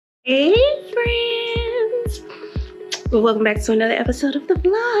Hey friends! Well, welcome back to another episode of the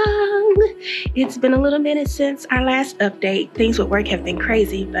vlog. It's been a little minute since our last update. Things with work have been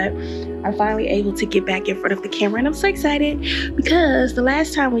crazy, but I'm finally able to get back in front of the camera and I'm so excited because the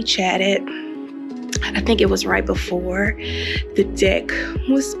last time we chatted, I think it was right before the deck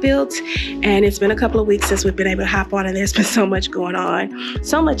was built, and it's been a couple of weeks since we've been able to hop on, and there's been so much going on.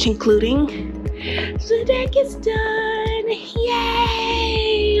 So much including the deck is done.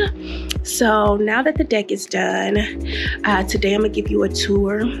 Yay! So now that the deck is done, today I'm gonna give you a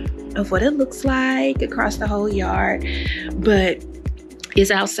tour of what it looks like across the whole yard, but it's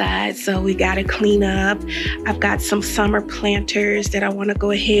outside, so we gotta clean up. I've got some summer planters that I want to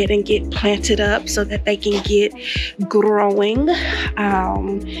go ahead and get planted up so that they can get growing.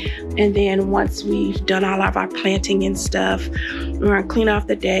 And then once we've done all of our planting and stuff, we're gonna clean off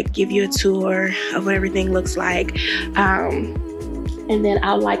the deck, give you a tour of what everything looks like. And then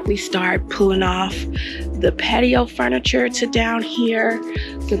I'll likely start pulling off the patio furniture to down here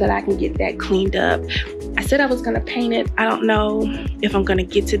so that I can get that cleaned up. I said I was gonna paint it. I don't know if I'm gonna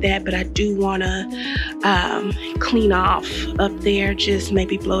get to that, but I do wanna clean off up there, just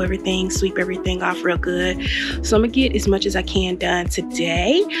maybe blow everything, sweep everything off real good. So I'm gonna get as much as I can done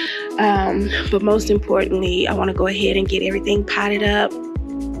today. But most importantly, I wanna go ahead and get everything potted up,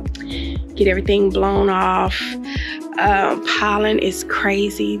 get everything blown off. Pollen is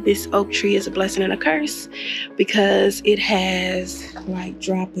crazy. This oak tree is a blessing and a curse because it has like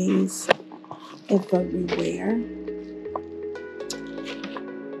droppings everywhere,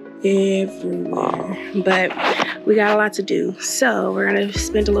 but we got a lot to do, so we're gonna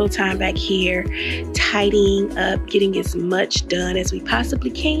spend a little time back here tidying up, getting as much done as we possibly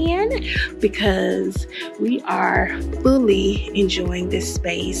can because we are fully enjoying this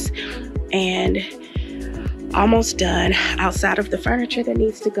space and almost done outside of the furniture that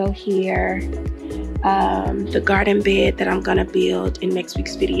needs to go here, the garden bed that I'm gonna build in next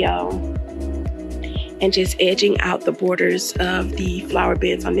week's video, and just edging out the borders of the flower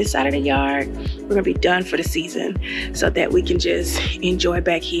beds on this side of the yard. We're gonna be done for the season so that we can just enjoy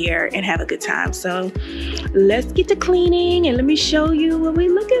back here and have a good time. So let's get to cleaning and let me show you what we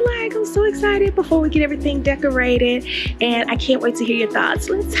looking like. I'm so excited before we get everything decorated, and I can't wait to hear your thoughts.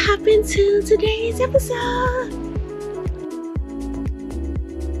 Let's hop into today's episode.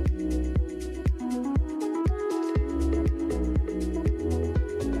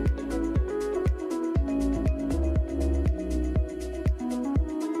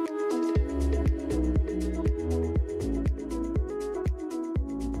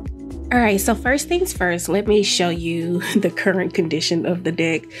 All right, so first things first, let me show you the current condition of the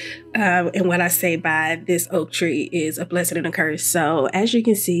deck. And what I say by this oak tree is a blessing and a curse. So as you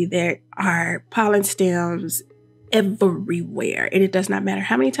can see, there are pollen stems everywhere. And it does not matter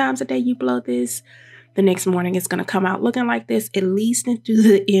how many times a day you blow this, the next morning it's gonna come out looking like this, at least into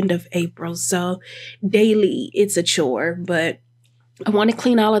the end of April. So daily, it's a chore, but I want to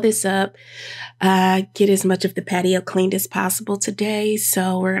clean all of this up, get as much of the patio cleaned as possible today.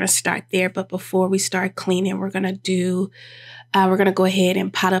 So we're going to start there. But before we start cleaning, we're going to go ahead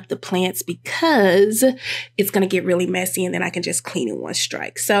and pot up the plants because it's going to get really messy and then I can just clean in one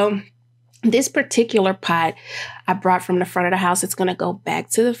strike. So this particular pot I brought from the front of the house. It's going to go back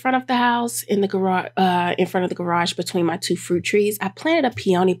to the front of the house in the garage, in front of the garage between my two fruit trees. I planted a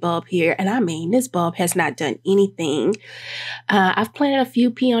peony bulb here, and I mean, this bulb has not done anything. I've planted a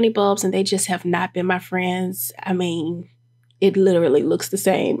few peony bulbs, and they just have not been my friends. I mean, it literally looks the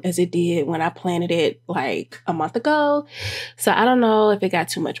same as it did when I planted it like a month ago. So I don't know if it got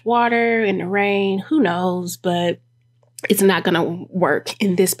too much water in the rain. Who knows? But it's not going to work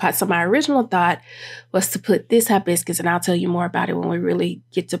in this pot. So my original thought was to put this hibiscus, and I'll tell you more about it when we really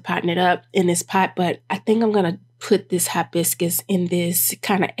get to potting it up in this pot. But I think I'm going to put this hibiscus in this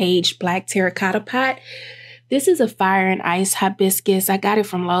kind of aged black terracotta pot. This is a fire and ice hibiscus. I got it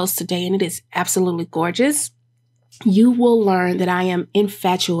from Lowe's today, and it is absolutely gorgeous. You will learn that I am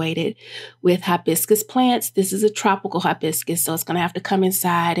infatuated with hibiscus plants. This is a tropical hibiscus, so it's going to have to come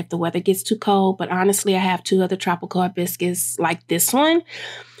inside if the weather gets too cold. But honestly, I have two other tropical hibiscus like this one.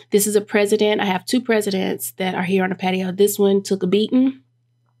 This is a president. I have two presidents that are here on the patio. This one took a beating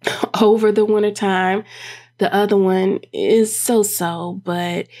over the wintertime. The other one is so-so,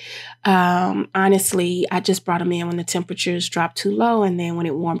 but honestly, I just brought them in when the temperatures dropped too low, and then when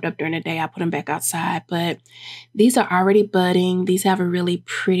it warmed up during the day, I put them back outside. But these are already budding. These have a really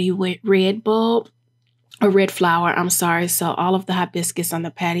pretty red bulb, a red flower, I'm sorry. So all of the hibiscus on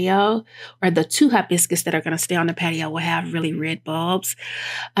the patio, or the two hibiscus that are going to stay on the patio, will have really red bulbs.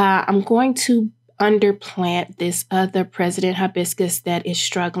 I'm going to underplant this other President hibiscus that is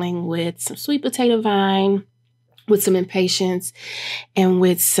struggling with some sweet potato vine, with some impatiens, and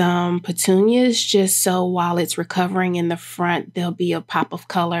with some petunias, just so while it's recovering in the front, there'll be a pop of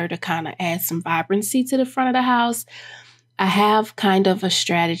color to kind of add some vibrancy to the front of the house. I have kind of a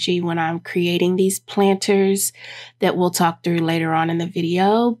strategy when I'm creating these planters that we'll talk through later on in the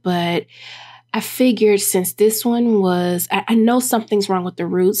video, but I figured since this one was, I know something's wrong with the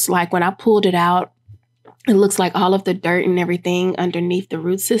roots. Like when I pulled it out, it looks like all of the dirt and everything underneath the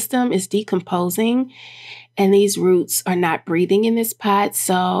root system is decomposing, and these roots are not breathing in this pot.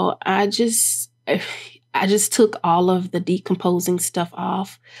 So I just took all of the decomposing stuff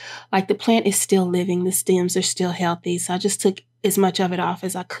off. Like the plant is still living, the stems are still healthy. So I just took as much of it off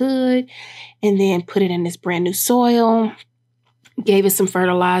as I could and then put it in this brand new soil, gave it some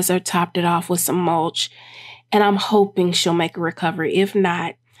fertilizer, topped it off with some mulch, and I'm hoping she'll make a recovery. If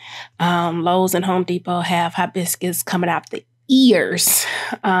not, Lowe's and Home Depot have hibiscus coming out the ears.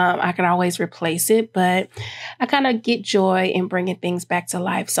 I can always replace it, but I kind of get joy in bringing things back to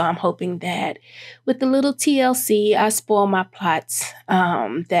life. So I'm hoping that with the little TLC, I spoil my plots,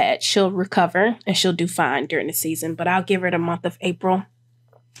 that she'll recover and she'll do fine during the season. But I'll give her the month of April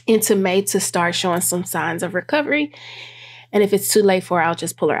into May to start showing some signs of recovery. And if it's too late for her, I'll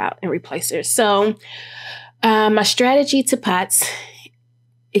just pull her out and replace her. So my strategy to pots,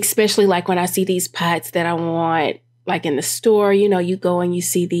 especially like when I see these pots that I want, like in the store, you know, you go and you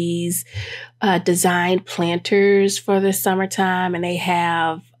see these designed planters for the summertime and they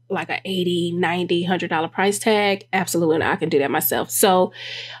have like a $80, $90, $100 price tag. Absolutely not. I can do that myself. So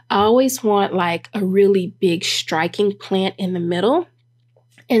I always want like a really big striking plant in the middle.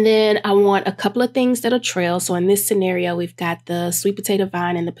 And then I want a couple of things that'll trail. So in this scenario, we've got the sweet potato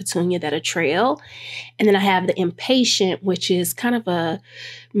vine and the petunia that'll trail. And then I have the impatient, which is kind of a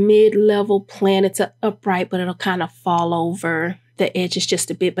mid-level plant. It's upright, but it'll kind of fall over the edges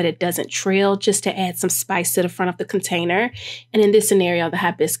just a bit, but it doesn't trail, just to add some spice to the front of the container. And in this scenario, the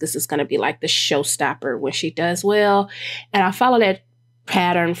hibiscus is going to be like the showstopper when she does well. And I follow that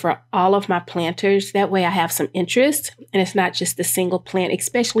pattern for all of my planters. That way I have some interest and it's not just a single plant,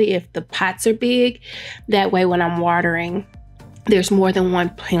 especially if the pots are big. That way when I'm watering, there's more than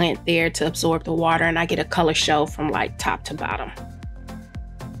one plant there to absorb the water and I get a color show from like top to bottom.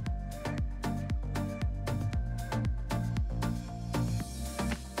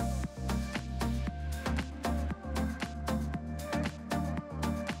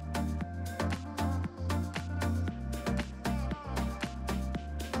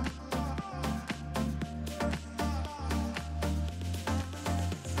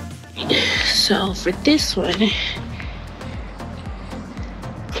 So for this one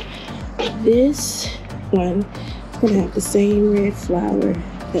is gonna have the same red flower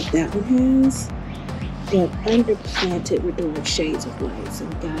that that one has, but underplanted we're doing shades of white. So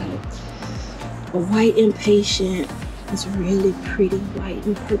we got a white impatient, this really pretty white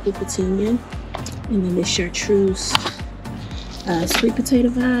and purple petunia, and then this chartreuse sweet potato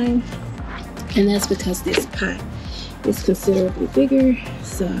vine. And that's because this pot is considerably bigger,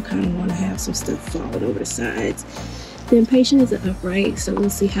 so I kind of want to have some stuff falling over the sides. The impatient is an upright, so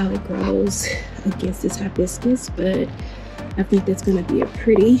we'll see how it grows against this hibiscus, but I think that's going to be a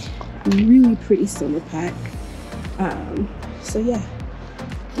pretty, really pretty summer pot. So yeah,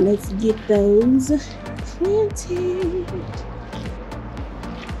 let's get those planted.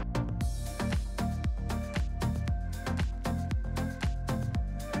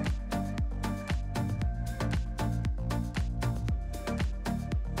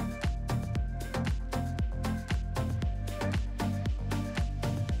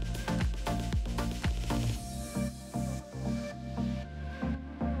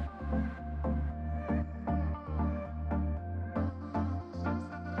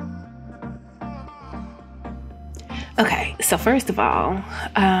 Okay, so first of all,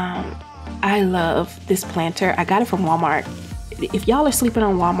 I love this planter. I got it from Walmart. If y'all are sleeping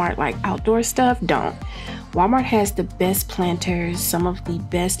on Walmart, like outdoor stuff, don't. Walmart has the best planters, some of the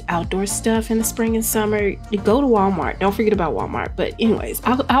best outdoor stuff in the spring and summer. You go to Walmart. Don't forget about Walmart. But anyways,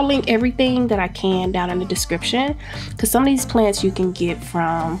 I'll link everything that I can down in the description, because some of these plants you can get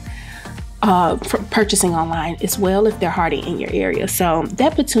from purchasing online as well if they're hardy in your area. So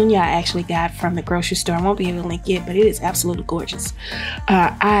that petunia I actually got from the grocery store. I won't be able to link it, but it is absolutely gorgeous.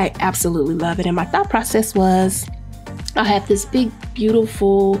 I absolutely love it. And my thought process was, I have this big,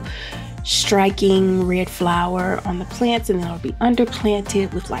 beautiful, striking red flower on the plants, and then it'll be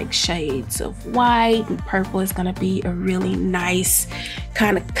underplanted with like shades of white and purple. Is going to be a really nice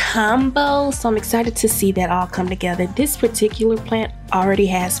kind of combo. So I'm excited to see that all come together. This particular plant already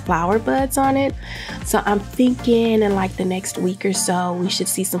has flower buds on it. So I'm thinking in like the next week or so, we should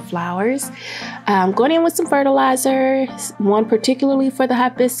see some flowers. I'm going in with some fertilizer, one particularly for the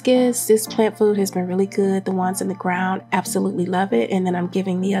hibiscus. This plant food has been really good. The ones in the ground absolutely love it. And then I'm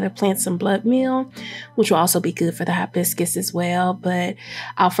giving the other plants some blood meal, which will also be good for the hibiscus as well. But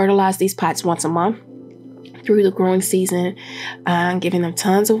I'll fertilize these pots once a month through the growing season, giving them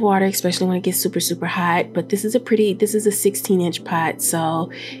tons of water, especially when it gets super hot. But this is a 16-inch pot,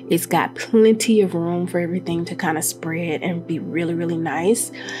 so it's got plenty of room for everything to kind of spread and be really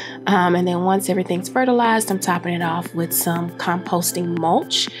nice. And then once everything's fertilized, I'm topping it off with some composting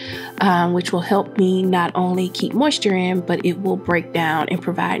mulch, which will help me not only keep moisture in, but it will break down and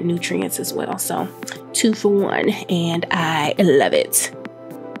provide nutrients as well. So 2 for 1, and I love it.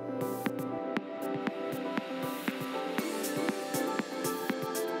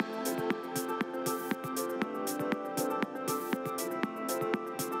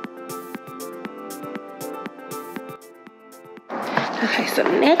 Okay, so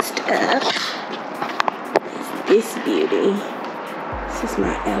next up is this beauty. This is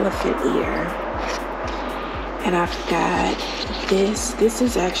my elephant ear. And I've got this. This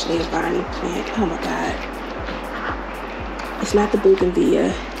is actually a vining plant. Oh my God. It's not the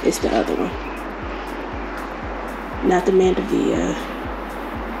bougainvillea, it's the other one. Not the mandevilla.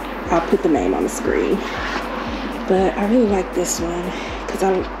 I'll put the name on the screen. But I really like this one because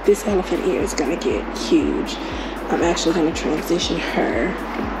this elephant ear is gonna get huge. I'm actually going to transition her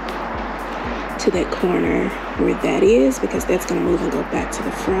to that corner where that is, because that's going to move and go back to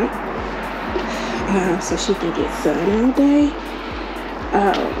the front, so she can get sun all day.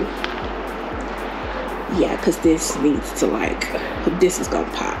 Yeah, because this needs to, like, this is going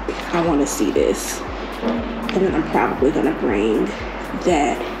to pop. I want to see this. And then I'm probably going to bring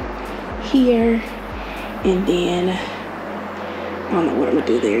that here, and then I don't know what I'm going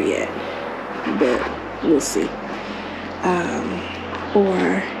to do there yet, but we'll see. Or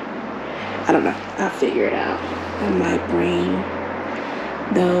I don't know, I'll figure it out. I might bring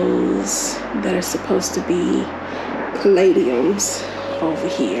those that are supposed to be caladiums over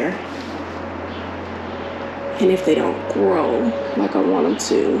here, and if they don't grow like I want them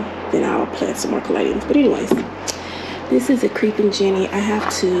to, then I'll plant some more caladiums. But anyways, this is a creeping Jenny. I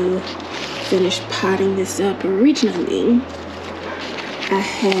have to finish potting this up. Originally I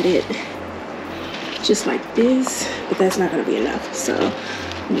had it just like this, but that's not going to be enough. So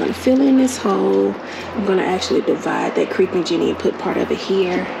I'm going to fill in this hole. I'm going to actually divide that creeping Jenny and put part of it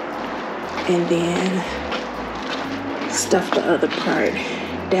here, and then stuff the other part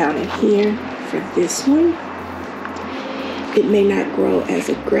down in here for this one. It may not grow as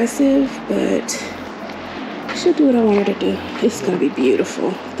aggressive, but she'll do what I want her to do. It's going to be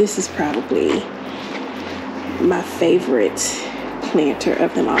beautiful. This is probably my favorite planter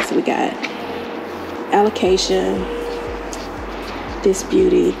of them all. So we got allocation, this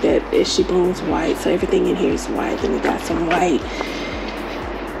beauty that she blooms white, so everything in here is white. Then we got some white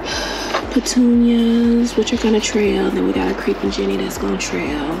petunias, which are gonna trail. Then we got our creeping Jenny that's gonna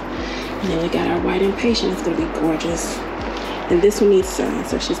trail, and then we got our white impatient. It's gonna be gorgeous. And this one needs sun,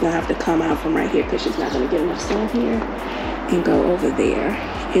 so she's gonna have to come out from right here because she's not gonna get enough sun here, and go over there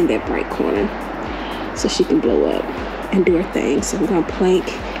in that bright corner so she can blow up and do her thing. So we're gonna plank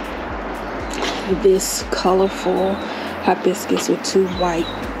this colorful hibiscus with 2 white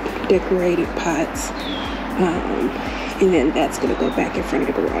decorated pots, and then that's going to go back in front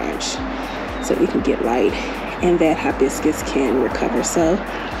of the garage so we can get light and that hibiscus can recover. So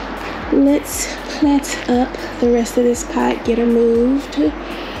let's plant up the rest of this pot, get her moved,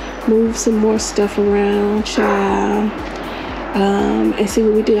 move some more stuff around, child, and see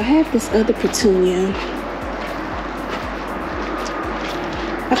what we do. I have this other petunia.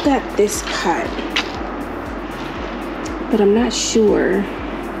 I've got this pot, but I'm not sure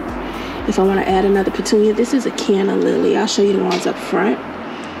if I want to add another petunia. This is a canna lily. I'll show you the ones up front.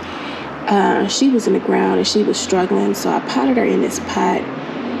 She was in the ground and she was struggling, so I potted her in this pot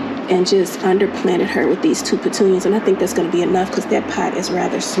and just underplanted her with these 2 petunias, and I think that's going to be enough because that pot is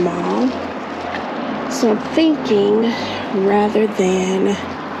rather small. So I'm thinking, rather than,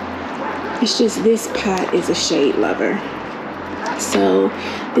 it's just this pot is a shade lover. So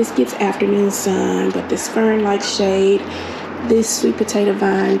this gets afternoon sun, but this fern likes shade. This sweet potato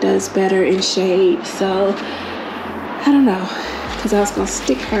vine does better in shade. So I don't know, because I was going to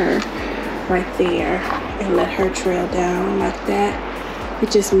stick her right there and let her trail down like that. It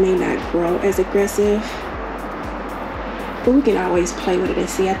just may not grow as aggressive, but we can always play with it and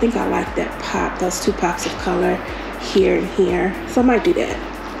see. I think I like that pop, those 2 pops of color here and here. So I might do that.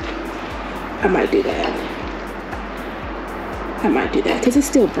 I might do that because it's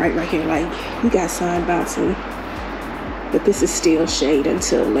still bright right here. Like, we got sun bouncing, but this is still shade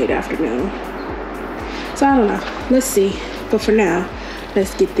until late afternoon. So I don't know. Let's see. But for now,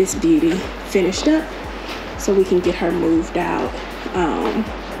 let's get this beauty finished up so we can get her moved out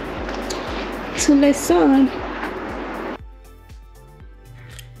to the sun.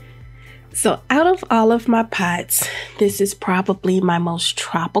 So out of all of my pots, this is probably my most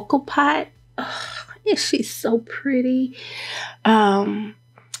tropical pot. She's so pretty. I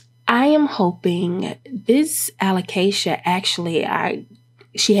am hoping this alocasia, actually,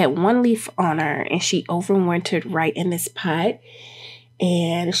 she had one leaf on her and she overwintered right in this pot.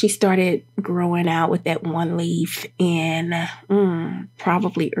 And she started growing out with that one leaf in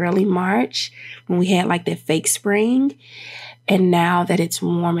probably early March when we had like that fake spring. And now that it's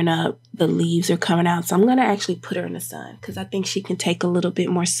warming up, the leaves are coming out. So I'm going to actually put her in the sun because I think she can take a little bit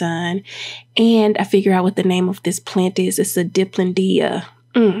more sun. And I figure out what the name of this plant is. It's a Diplodia.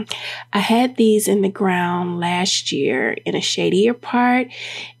 I had these in the ground last year in a shadier part,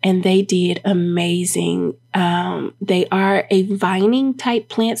 and they did amazing. They are a vining type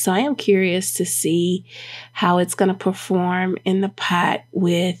plant, so I am curious to see how it's going to perform in the pot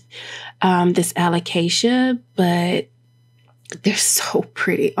with this alocasia, but they're so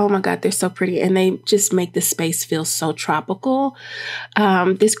pretty. Oh my God, they're so pretty. And they just make the space feel so tropical.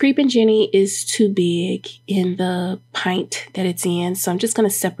 This creeping Jenny is too big in the pint that it's in. So I'm just going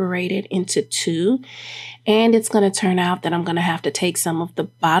to separate it into two. And it's going to turn out that I'm going to have to take some of the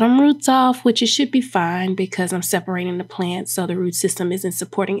bottom roots off, which it should be fine because I'm separating the plant. So the root system isn't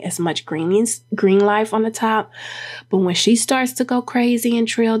supporting as much green life on the top. But when she starts to go crazy and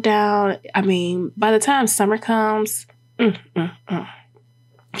trail down, I mean, by the time summer comes,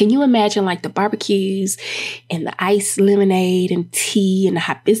 can you imagine like the barbecues and the iced lemonade and tea and the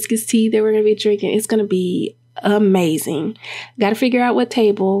hibiscus tea that we're going to be drinking? It's going to be amazing. Got to figure out what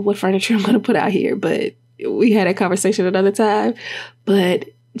furniture I'm going to put out here, but we had a conversation another time. But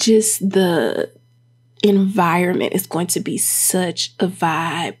just the environment is going to be such a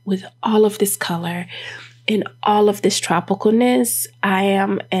vibe with all of this color and all of this tropicalness. I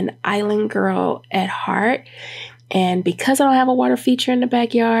am an island girl at heart. And because I don't have a water feature in the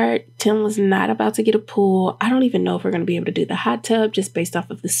backyard, Tim was not about to get a pool. I don't even know if we're going to be able to do the hot tub just based off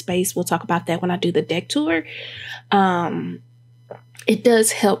of the space. We'll talk about that when I do the deck tour. It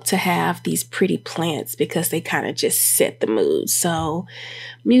does help to have these pretty plants because they kind of just set the mood. So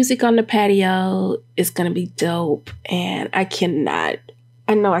music on the patio is going to be dope. And I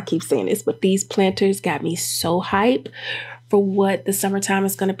know I keep saying this, but these planters got me so hype for what the summertime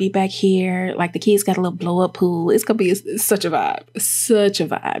is going to be back here. Like the kids got a little blow up pool. It's going to be such a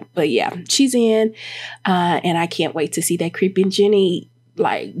vibe. But yeah, she's in. And I can't wait to see that creeping Jenny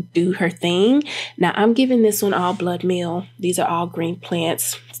like do her thing. Now I'm giving this one all blood meal. These are all green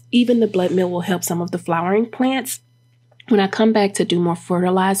plants. Even the blood meal will help some of the flowering plants. When I come back to do more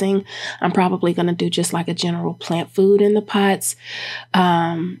fertilizing, I'm probably going to do just like a general plant food in the pots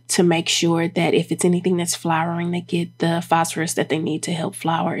to make sure that if it's anything that's flowering, they get the phosphorus that they need to help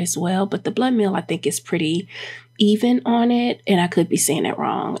flower as well. But the blood meal, I think, is pretty even on it. And I could be saying that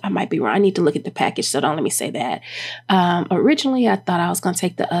wrong. I might be wrong. I need to look at the package, so don't let me say that. Originally, I thought I was going to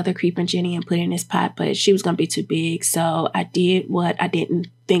take the other creeping Jenny and put it in this pot, but she was going to be too big. So I did what I didn't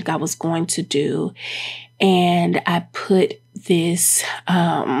think I was going to do. And I put this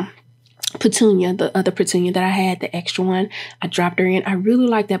petunia, the other petunia that I had, the extra one, I dropped her in. I really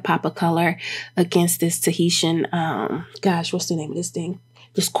like that pop of color against this Tahitian, what's the name of this thing?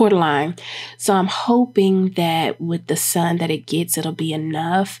 This cordyline. So I'm hoping that with the sun that it gets, it'll be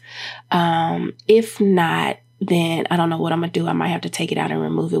enough. If not, then I don't know what I'm going to do. I might have to take it out and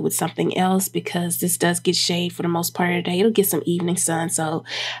remove it with something else because this does get shade for the most part of the day. It'll get some evening sun. So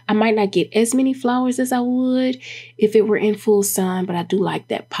I might not get as many flowers as I would if it were in full sun, but I do like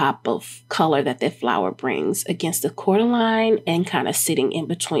that pop of color that flower brings against the cordyline and kind of sitting in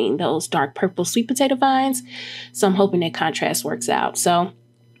between those dark purple sweet potato vines. So I'm hoping that contrast works out. So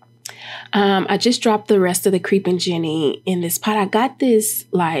I just dropped the rest of the creeping Jenny in this pot. I got this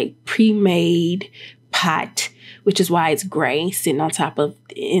like pre-made pot, which is why it's gray, sitting on top of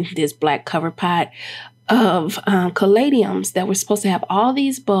in this black cover pot of caladiums that were supposed to have all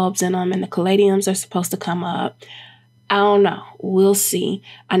these bulbs in them, and the caladiums are supposed to come up. I don't know. We'll see.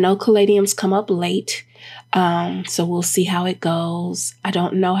 I know caladiums come up late, so we'll see how it goes. I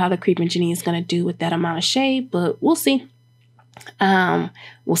don't know how the creeping Jenny is going to do with that amount of shade, but we'll see.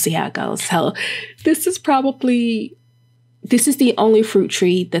 We'll see how it goes. So this is the only fruit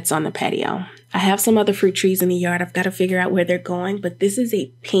tree that's on the patio. I have some other fruit trees in the yard. I've got to figure out where they're going, but this is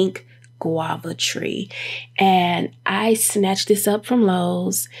a pink guava tree. And I snatched this up from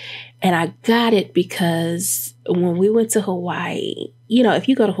Lowe's, and I got it because when we went to Hawaii, you know, if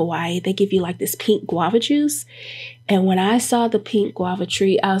you go to Hawaii, they give you like this pink guava juice. And when I saw the pink guava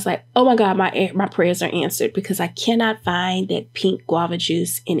tree, I was like, oh my God, my prayers are answered, because I cannot find that pink guava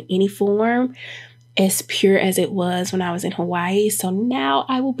juice in any form as pure as it was when I was in Hawaii. So now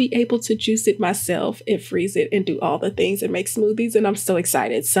I will be able to juice it myself and freeze it and do all the things and make smoothies. And I'm so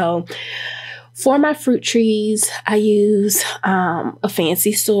excited. So for my fruit trees, I use a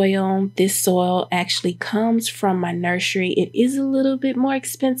fancy soil. This soil actually comes from my nursery. It is a little bit more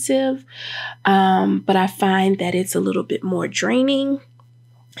expensive, but I find that it's a little bit more draining.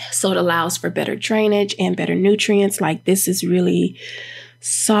 So it allows for better drainage and better nutrients. Like, this is really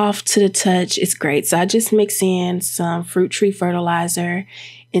soft to the touch. It's great. So I just mix in some fruit tree fertilizer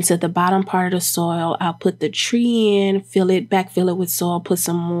into the bottom part of the soil. I'll put the tree in, fill it with soil, put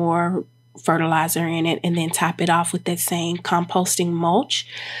some more fertilizer in it, and then top it off with that same composting mulch,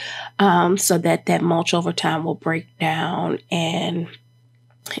 so that mulch over time will break down and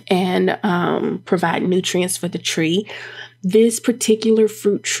provide nutrients for the tree. This particular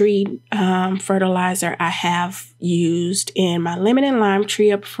fruit tree fertilizer I have used in my lemon and lime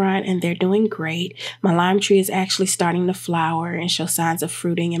tree up front, and they're doing great. My lime tree is actually starting to flower and show signs of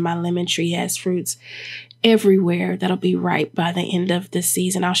fruiting, and my lemon tree has fruits everywhere that'll be ripe by the end of the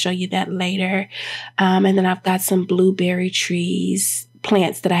season. I'll show you that later. And then I've got some blueberry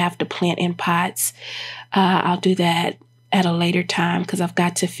plants that I have to plant in pots. I'll do that at a later time, because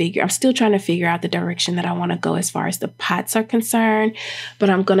I'm still trying to figure out the direction that I want to go as far as the pots are concerned. But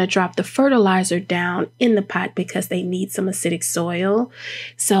I'm going to drop the fertilizer down in the pot because they need some acidic soil.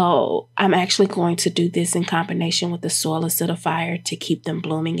 So I'm actually going to do this in combination with the soil acidifier to keep them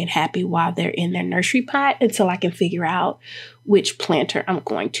blooming and happy while they're in their nursery pot, until I can figure out which planter I'm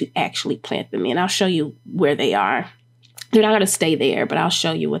going to actually plant them in. I'll show you where they are. They're not going to stay there, but I'll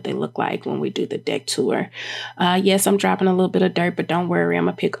show you what they look like when we do the deck tour. Yes, I'm dropping a little bit of dirt, but don't worry. I'm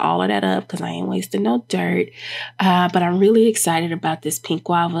going to pick all of that up because I ain't wasting no dirt. But I'm really excited about this pink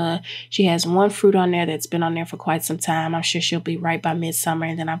guava. She has one fruit on there that's been on there for quite some time. I'm sure she'll be right by midsummer.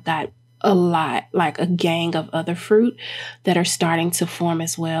 And then I've got a lot, like a gang of other fruit that are starting to form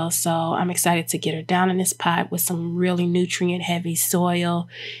as well. So I'm excited to get her down in this pot with some really nutrient heavy soil.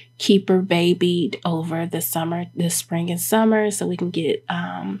 Keep her babied over the spring and summer, so we can get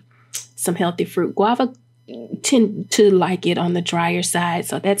some healthy fruit. Guava tend to like it on the drier side,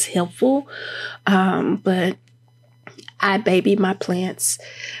 so that's helpful. But I baby my plants,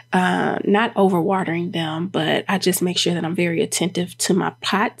 not overwatering them, but I just make sure that I'm very attentive to my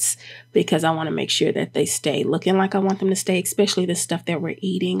pots, because I want to make sure that they stay looking like I want them to stay, especially the stuff that we're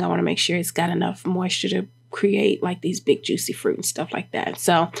eating. I want to make sure it's got enough moisture to create like these big juicy fruit and stuff like that.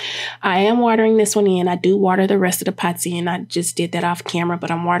 So I am watering this one in. I do water the rest of the pots in. I just did that off camera,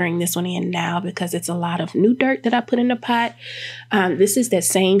 but I'm watering this one in now because it's a lot of new dirt that I put in the pot. This is that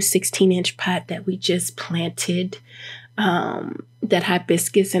same 16-inch pot that we just planted that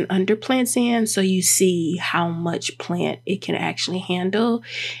hibiscus and underplants in. So you see how much plant it can actually handle.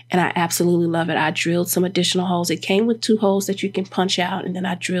 And I absolutely love it. I drilled some additional holes. It came with 2 holes that you can punch out. And then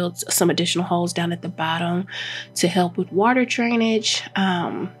I drilled some additional holes down at the bottom to help with water drainage.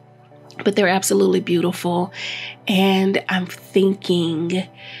 But they're absolutely beautiful. And I'm thinking,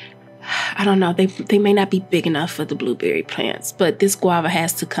 I don't know, they may not be big enough for the blueberry plants, but this guava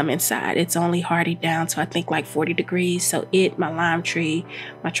has to come inside. It's only hardy down to I think like 40 degrees. So my lime tree,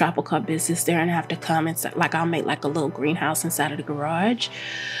 my tropical hibiscus, they're gonna have to come inside. Like I'll make like a little greenhouse inside of the garage.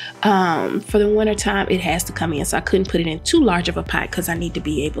 For the winter time, it has to come in. So I couldn't put it in too large of a pot because I need to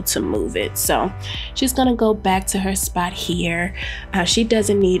be able to move it. So she's gonna go back to her spot here. She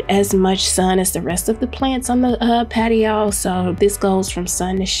doesn't need as much sun as the rest of the plants on the patio. So this goes from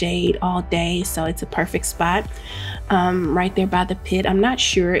sun to shade all day. So it's a perfect spot right there by the pit. I'm not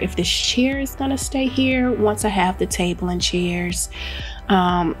sure if this chair is gonna stay here once I have the table and chairs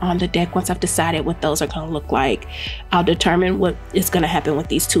on the deck. Once I've decided what those are going to look like, I'll determine what is going to happen with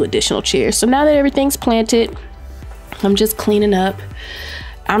these 2 additional chairs. So now that everything's planted, I'm just cleaning up.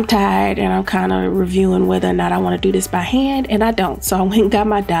 I'm tired and I'm kind of reviewing whether or not I want to do this by hand, and I don't. So I went and got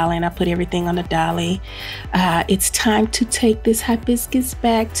my dolly and I put everything on the dolly. It's time to take this hibiscus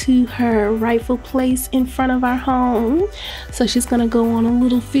back to her rightful place in front of our home. So she's going to go on a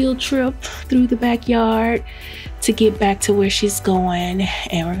little field trip through the backyard to get back to where she's going,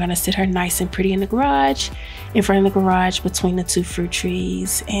 and we're gonna sit her nice and pretty in the garage, in front of the garage between the 2 fruit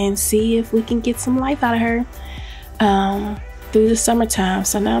trees, and see if we can get some life out of her through the summertime.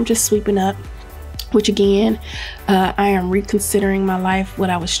 So now I'm just sweeping up which again, I am reconsidering my life. What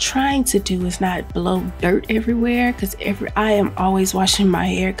I was trying to do is not blow dirt everywhere, because I am always washing my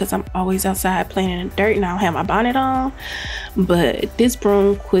hair because I'm always outside playing in the dirt and I don't have my bonnet on. But this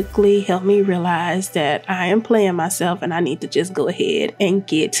broom quickly helped me realize that I am playing myself and I need to just go ahead and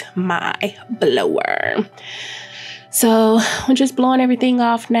get my blower. So I'm just blowing everything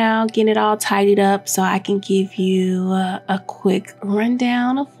off now, getting it all tidied up so I can give you a quick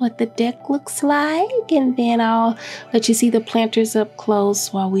rundown of what the deck looks like. And then I'll let you see the planters up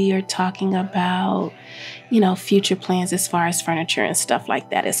close while we are talking about, you know, future plans as far as furniture and stuff like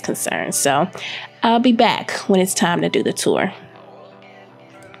that is concerned. So I'll be back when it's time to do the tour.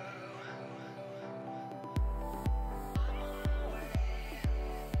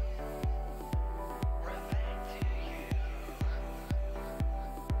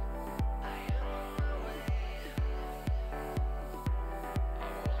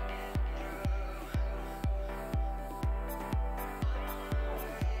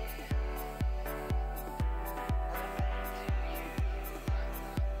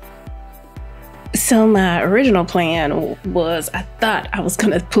 So my original plan was, I thought I was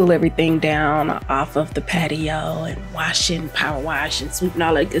gonna pull everything down off of the patio and wash and power wash and sweep and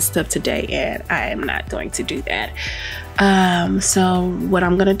all that good stuff today, and I am not going to do that. So what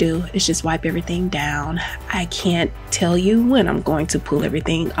I'm gonna do is just wipe everything down. I can't tell you when I'm going to pull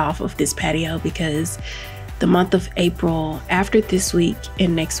everything off of this patio because the month of April, after this week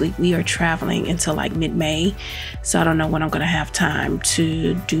and next week, we are traveling until like mid-May. So I don't know when I'm gonna have time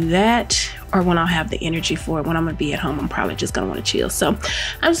to do that or when I'll have the energy for it. When I'm gonna be at home, I'm probably just gonna wanna chill. So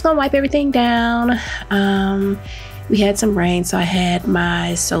I'm just gonna wipe everything down. We had some rain, so I had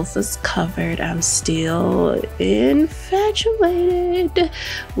my sofas covered. I'm still infatuated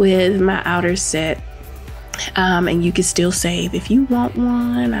with my outer set. And you can still save if you want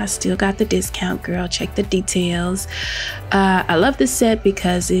one. I still got the discount, girl. Check the details. I love this set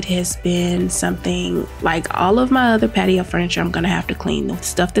because it has been something like all of my other patio furniture. I'm gonna have to clean the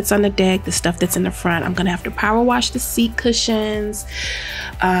stuff that's on the deck, the stuff that's in the front. I'm gonna have to power wash the seat cushions.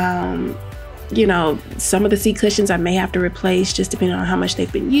 You know, some of the seat cushions I may have to replace just depending on how much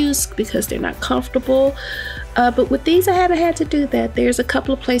they've been used because they're not comfortable. But with these, I haven't had to do that. There's a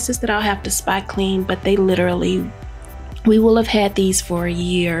couple of places that I'll have to spot clean, but they literally, we will have had these for a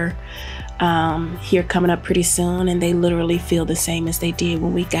year here coming up pretty soon, and they literally feel the same as they did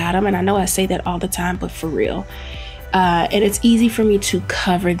when we got them. And I know I say that all the time, but for real. And it's easy for me to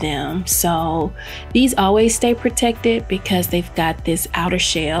cover them. So these always stay protected because they've got this outer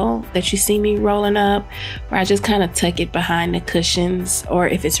shell that you see me rolling up, where I just kind of tuck it behind the cushions, or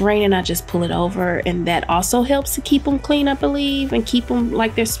if it's raining, I just pull it over. And that also helps to keep them clean, I believe, and keep them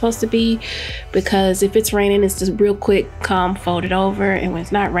like they're supposed to be. Because if it's raining, it's just real quick, calm, fold it over. And when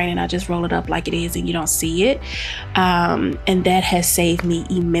it's not raining, I just roll it up like it is and you don't see it. And that has saved me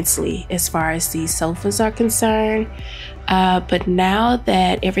immensely as far as these sofas are concerned. But now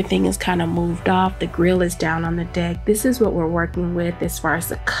that everything is kind of moved off, the grill is down on the deck, this is what we're working with as far as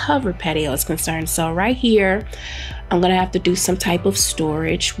the covered patio is concerned. So right here, I'm gonna have to do some type of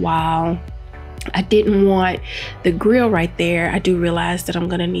storage. While I didn't want the grill right there, I do realize that I'm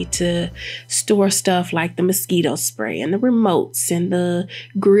gonna need to store stuff like the mosquito spray and the remotes and the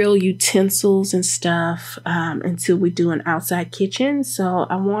grill utensils and stuff until we do an outside kitchen. So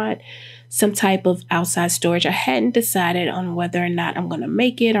I want some type of outside storage. I hadn't decided on whether or not I'm gonna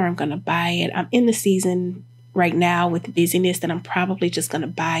make it or I'm gonna buy it. I'm in the season right now with busyness that I'm probably just gonna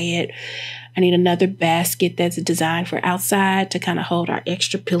buy it. I need another basket that's designed for outside to kind of hold our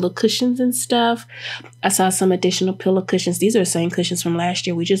extra pillow cushions and stuff. I saw some additional pillow cushions. These are the same cushions from last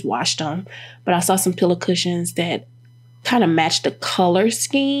year. We just washed them. But I saw some pillow cushions that kind of match the color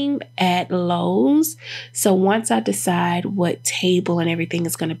scheme at Lowe's. So once I decide what table and everything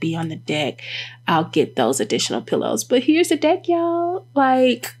is going to be on the deck, I'll get those additional pillows. But here's the deck, y'all.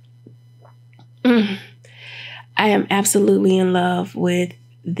 Like, I am absolutely in love with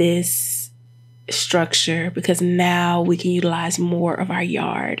this structure because now we can utilize more of our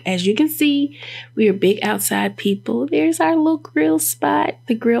yard. As you can see, we are big outside people. There's our little grill spot.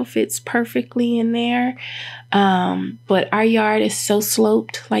 The grill fits perfectly in there. But our yard is so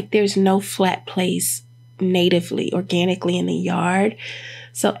sloped, like there's no flat place natively, organically in the yard.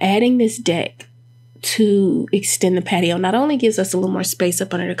 So adding this deck to extend the patio not only gives us a little more space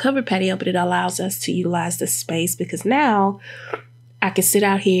up under the covered patio, but it allows us to utilize the space because now I can sit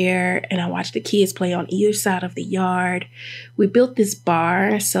out here and I watch the kids play on either side of the yard. We built this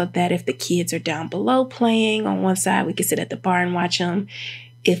bar so that if the kids are down below playing on one side, we can sit at the bar and watch them.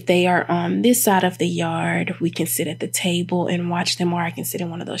 If they are on this side of the yard, we can sit at the table and watch them, or I can sit in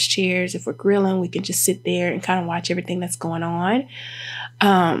one of those chairs. If we're grilling, we can just sit there and kind of watch everything that's going on.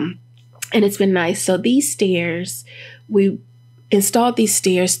 And it's been nice. So these stairs, we installed these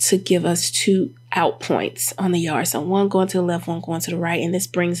stairs to give us 2 out points on the yard. So one going to the left, one going to the right. And this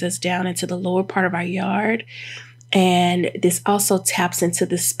brings us down into the lower part of our yard. And this also taps into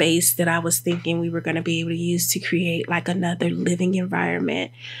the space that I was thinking we were going to be able to use to create like another living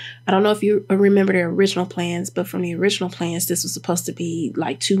environment. I don't know if you remember the original plans, but from the original plans, this was supposed to be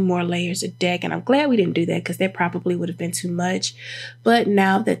like 2 more layers of deck. And I'm glad we didn't do that because that probably would have been too much. But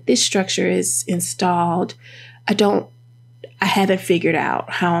now that this structure is installed, I haven't figured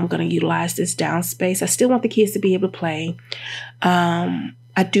out how I'm going to utilize this downspace. I still want the kids to be able to play.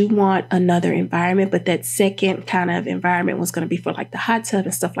 I do want another environment, but that second kind of environment was going to be for like the hot tub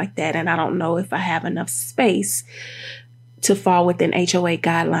and stuff like that. And I don't know if I have enough space to fall within HOA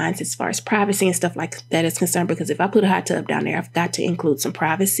guidelines as far as privacy and stuff like that is concerned, because if I put a hot tub down there, I've got to include some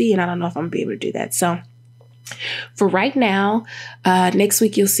privacy, and I don't know if I'm going to be able to do that. So for right now, next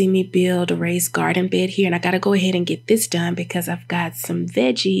week, you'll see me build a raised garden bed here. And I got to go ahead and get this done because I've got some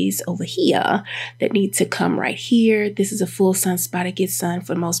veggies over here that need to come right here. This is a full sun spot. It gets sun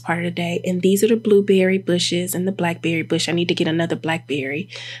for the most part of the day. And these are the blueberry bushes and the blackberry bush. I need to get another blackberry.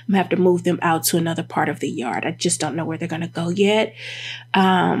 I'm going to have to move them out to another part of the yard. I just don't know where they're going to go yet.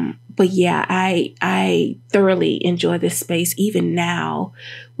 But yeah, I thoroughly enjoy this space even now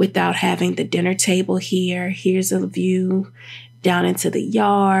without having the dinner table here. Here's a view down into the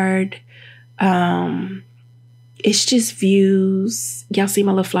yard. It's just views. Y'all see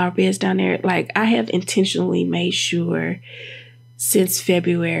my little flower beds down there? Like, I have intentionally made sure since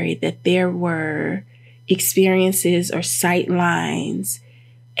February that there were experiences or sight lines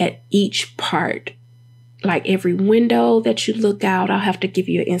at each part. Like every window that you look out, I'll have to give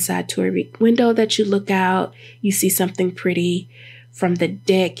you an inside tour. Every window that you look out, you see something pretty. From the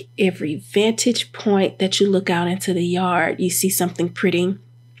deck, every vantage point that you look out into the yard, you see something pretty.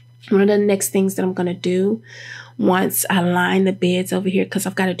 One of the next things that I'm going to do once I line the beds over here, because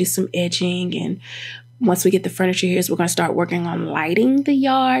I've got to do some edging, and once we get the furniture here, is we're going to start working on lighting the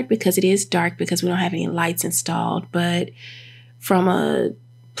yard because it is dark because we don't have any lights installed. But from a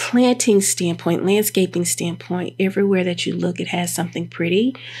planting standpoint, landscaping standpoint, everywhere that you look, it has something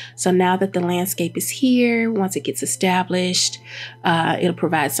pretty. So now that the landscape is here, once it gets established, it'll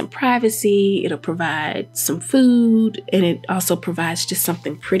provide some privacy, it'll provide some food, and it also provides just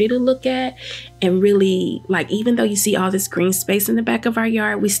something pretty to look at. And really, like, even though you see all this green space in the back of our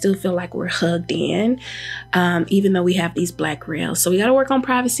yard, we still feel like we're hugged in, even though we have these black rails. So we got to work on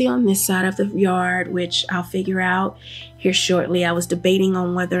privacy on this side of the yard, which I'll figure out here shortly. I was debating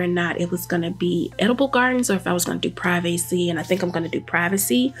on whether or not it was going to be edible gardens or if I was going to do privacy, and I think I'm going to do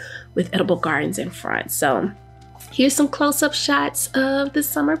privacy with edible gardens in front. So here's some close-up shots of the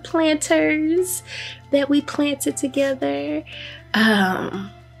summer planters that we planted together.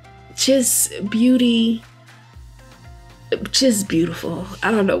 Just beauty, just beautiful.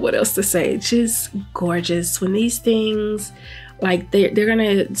 I don't know what else to say. Just gorgeous. When these things, like, they're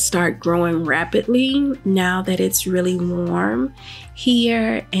gonna start growing rapidly now that it's really warm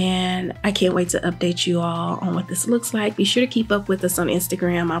here, and I can't wait to update you all on what this looks like. Be sure to keep up with us on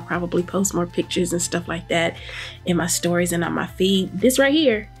Instagram. I'll probably post more pictures and stuff like that in my stories and on my feed. This right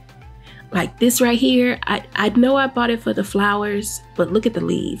here, like this right here, I know I bought it for the flowers, but look at the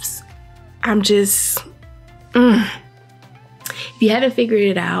leaves. I'm just, if you haven't figured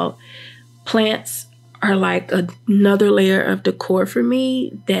it out, plants are like another layer of decor for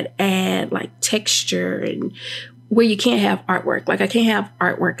me that add like texture, and where you can't have artwork. Like, I can't have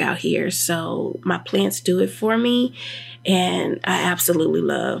artwork out here, so my plants do it for me. And I absolutely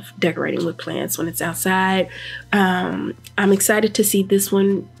love decorating with plants when it's outside. I'm excited to see this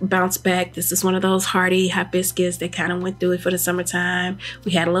one bounce back. This is one of those hardy hibiscus that kind of went through it for the summertime.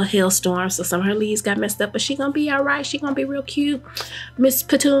 We had a little hailstorm, so some of her leaves got messed up, but she's gonna be all right. She's gonna be real cute. Miss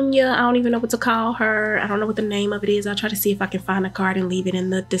Petunia, I don't even know what to call her. I don't know what the name of it is. I'll try to see if I can find a card and leave it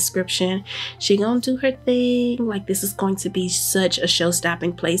in the description. She gonna do her thing. Like, this is going to be such a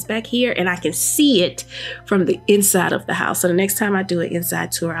show-stopping place back here, and I can see it from the inside of the house. So the next time I do an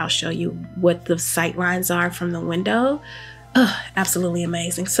inside tour, I'll show you what the sight lines are from the window. Oh, absolutely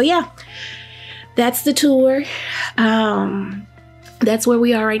amazing. So yeah, that's the tour. That's where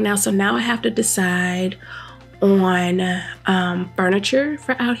we are right now. So now I have to decide on furniture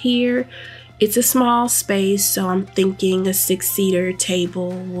for out here. It's a small space, so I'm thinking a 6-seater table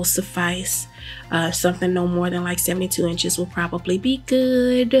will suffice. Something no more than like 72 inches will probably be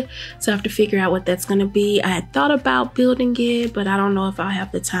good. So I have to figure out what that's gonna be. I had thought about building it, but I don't know if I'll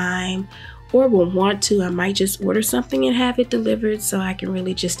have the time or will want to. I might just order something and have it delivered so I can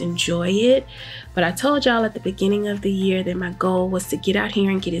really just enjoy it. But I told y'all at the beginning of the year that my goal was to get out here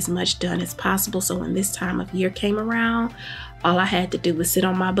and get as much done as possible. So when this time of year came around, all I had to do was sit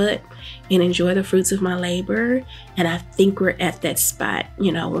on my butt and enjoy the fruits of my labor. And I think we're at that spot.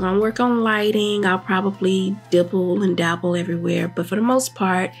 You know, we're gonna work on lighting. I'll probably dibble and dabble everywhere, but for the most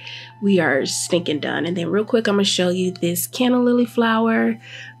part, we are stinking done. And then real quick, I'm gonna show you this canna lily flower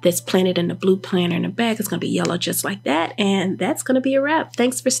that's planted in the blue planter in the back. It's gonna be yellow just like that. And that's gonna be a wrap.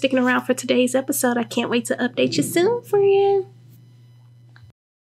 Thanks for sticking around for today's episode. I can't wait to update you soon, friend.